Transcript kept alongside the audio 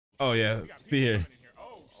Oh yeah, see here.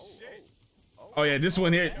 Oh yeah, this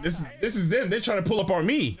one here. This is them. They're trying to pull up on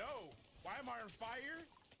me. No. Why am I on fire?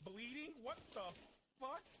 Bleeding? What the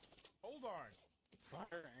fuck? Hold on.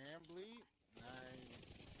 Fire and bleed? Nice.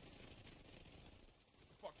 Sit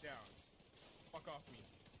the fuck down. Fuck off me.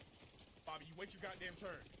 Bobby, you wait your goddamn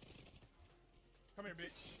turn. Come here,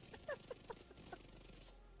 bitch.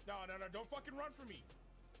 No, don't fucking run from me.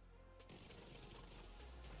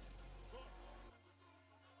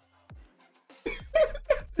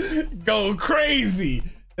 Go crazy.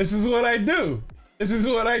 This is what I do. This is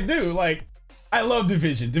what I do. Like, I love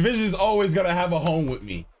Division. Division is always gonna have a home with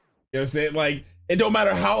me. You know what I'm saying? Like, it don't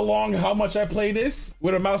matter how long, how much I play this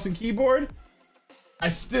with a mouse and keyboard, I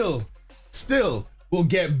still will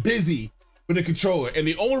get busy with the controller. And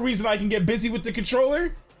the only reason I can get busy with the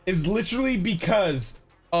controller is literally because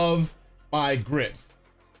of my grips.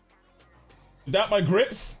 Without my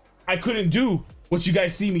grips, I couldn't do what you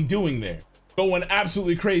guys see me doing there. Going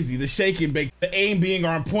absolutely crazy, the shaking, the aim being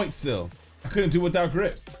on point still. I couldn't do it without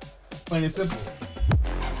grips. Plain and simple.